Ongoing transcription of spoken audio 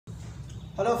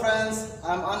Hello friends,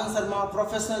 I am Anand,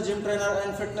 professional gym trainer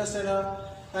and fitness trainer,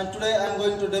 and today I am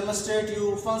going to demonstrate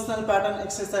you functional pattern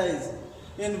exercise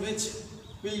in which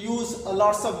we use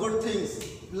lots of good things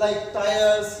like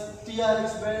tires,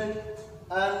 TRX belt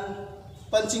and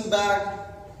punching bag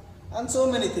and so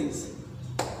many things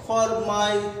for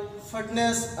my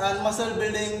fitness and muscle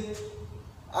building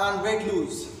and weight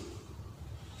lose.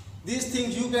 These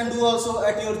things you can do also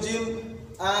at your gym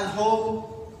and home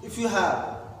if you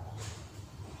have.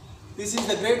 This is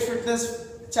the great fitness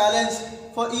challenge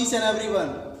for each and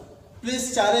everyone.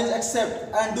 Please challenge,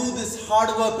 accept and do this hard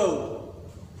workout.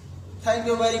 Thank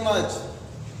you very much.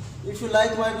 If you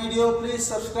like my video, please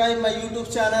subscribe my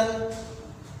YouTube channel,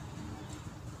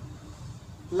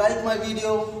 like my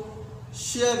video,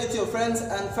 share with your friends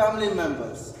and family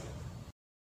members.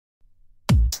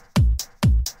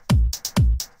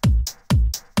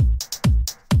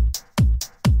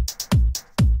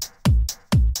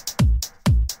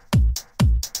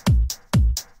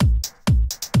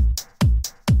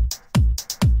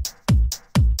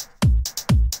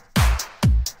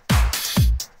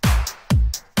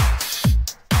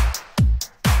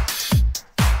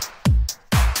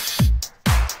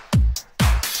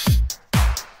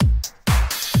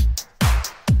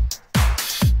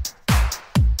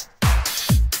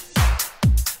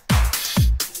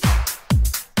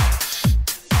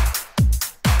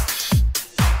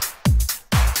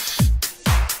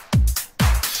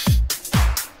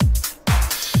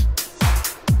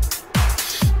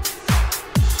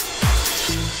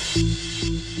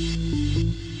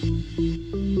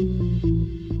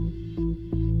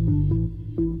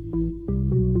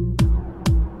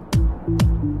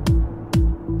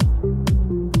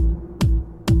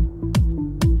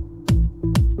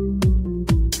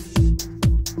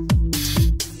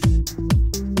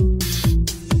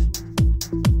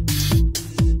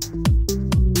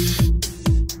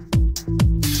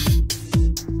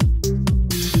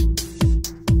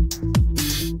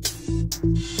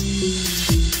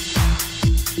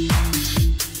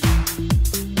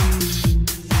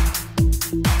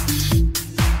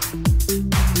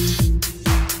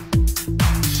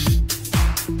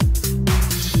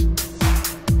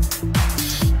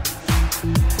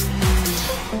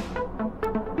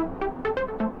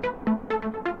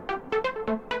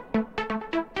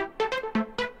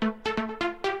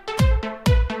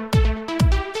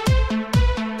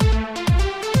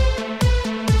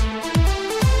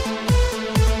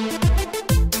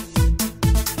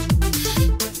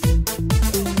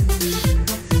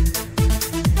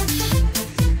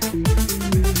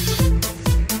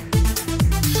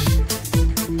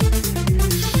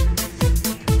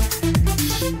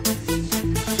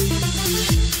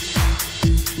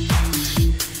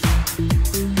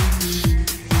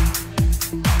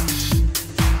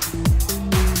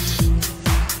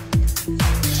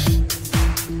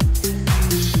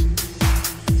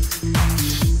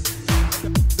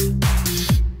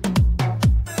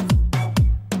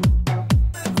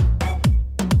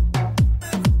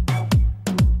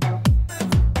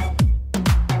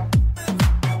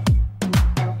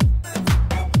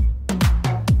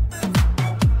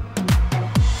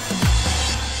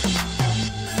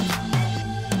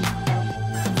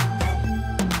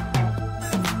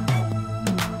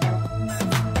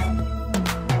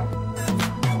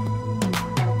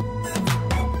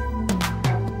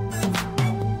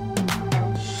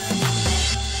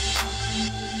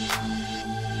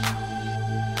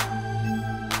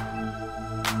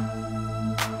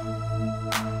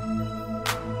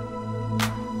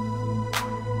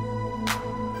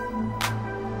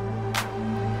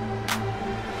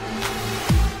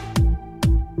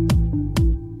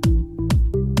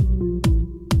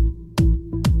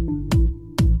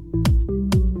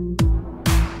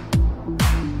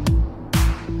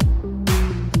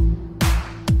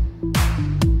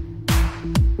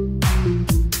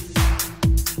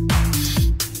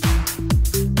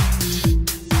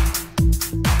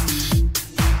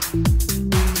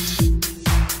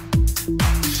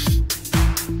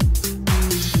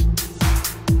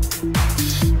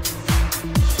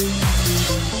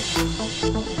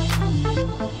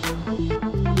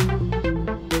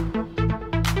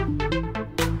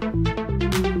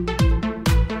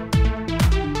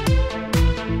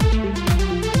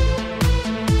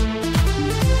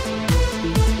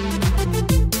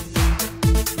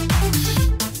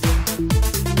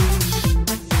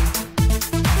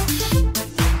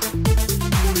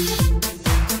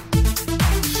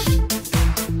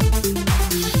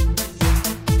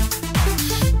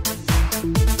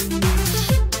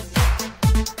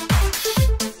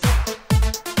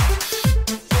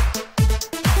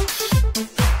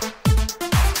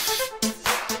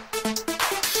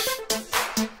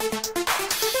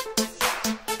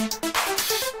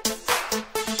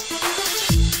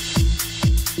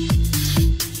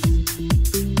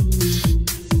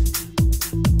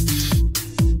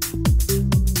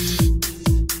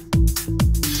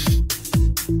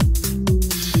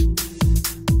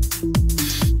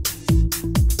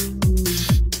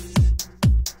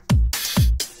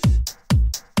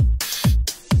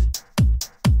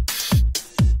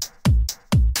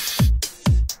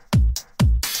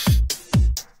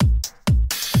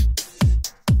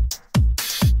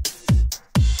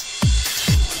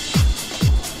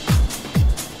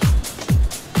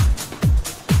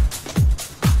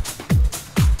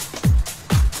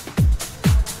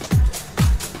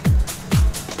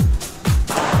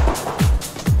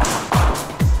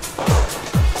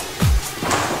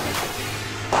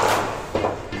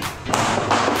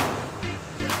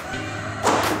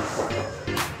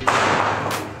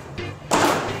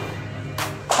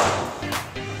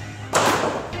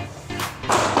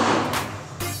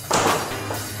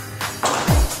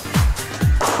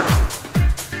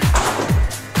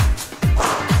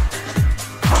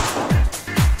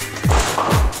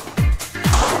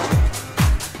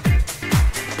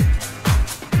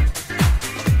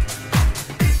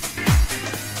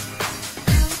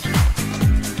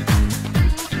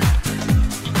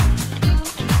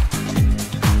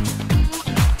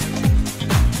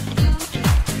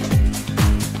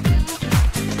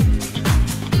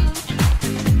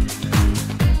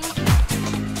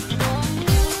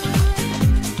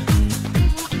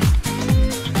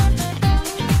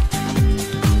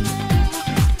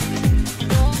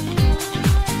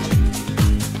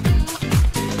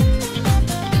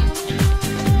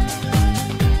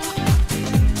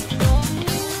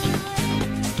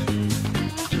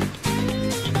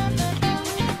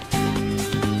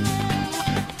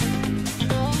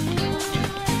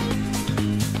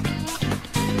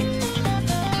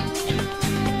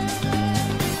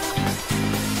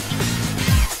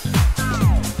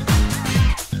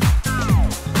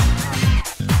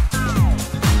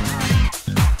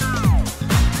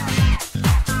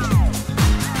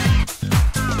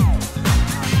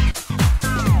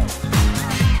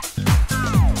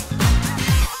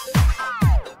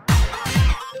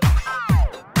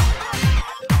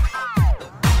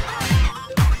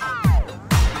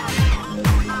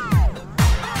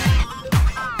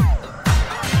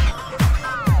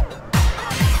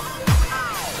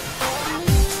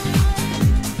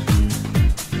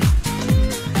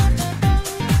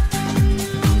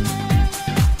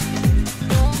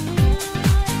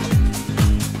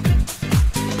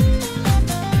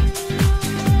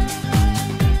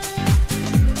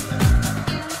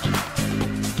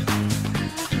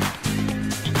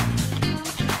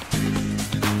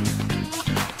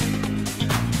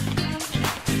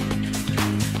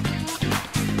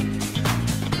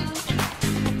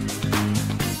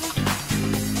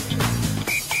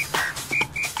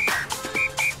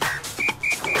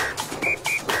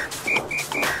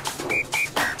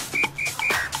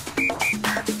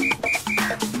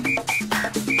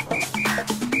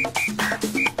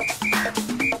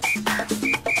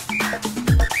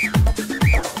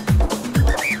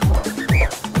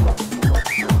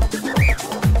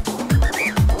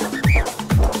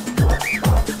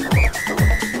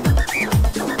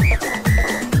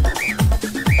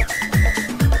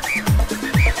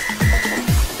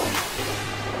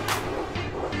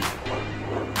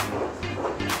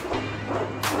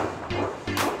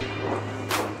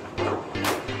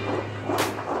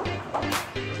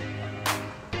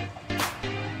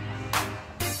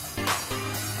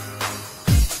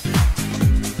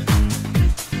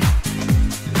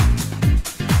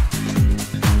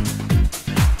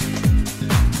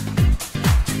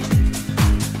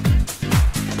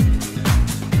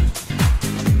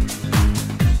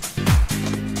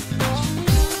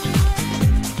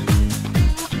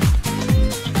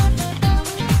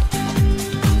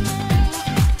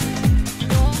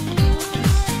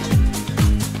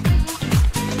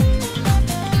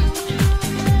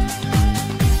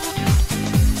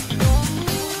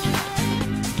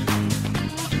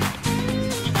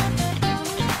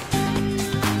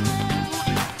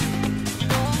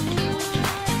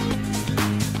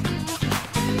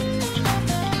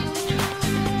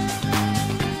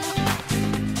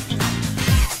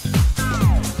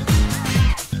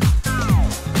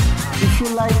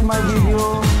 like my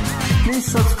video, please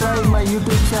subscribe my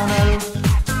YouTube channel,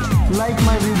 like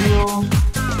my video,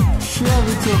 share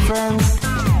with your friends,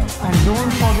 and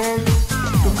don't forget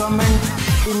to comment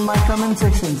in my comment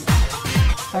sections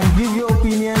and give your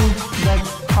opinion that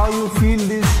how you feel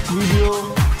this video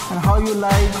and how you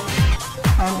like.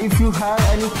 And if you have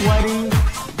any query,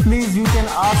 please you can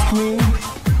ask me.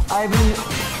 I will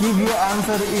give you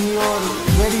answer in your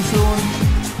very soon.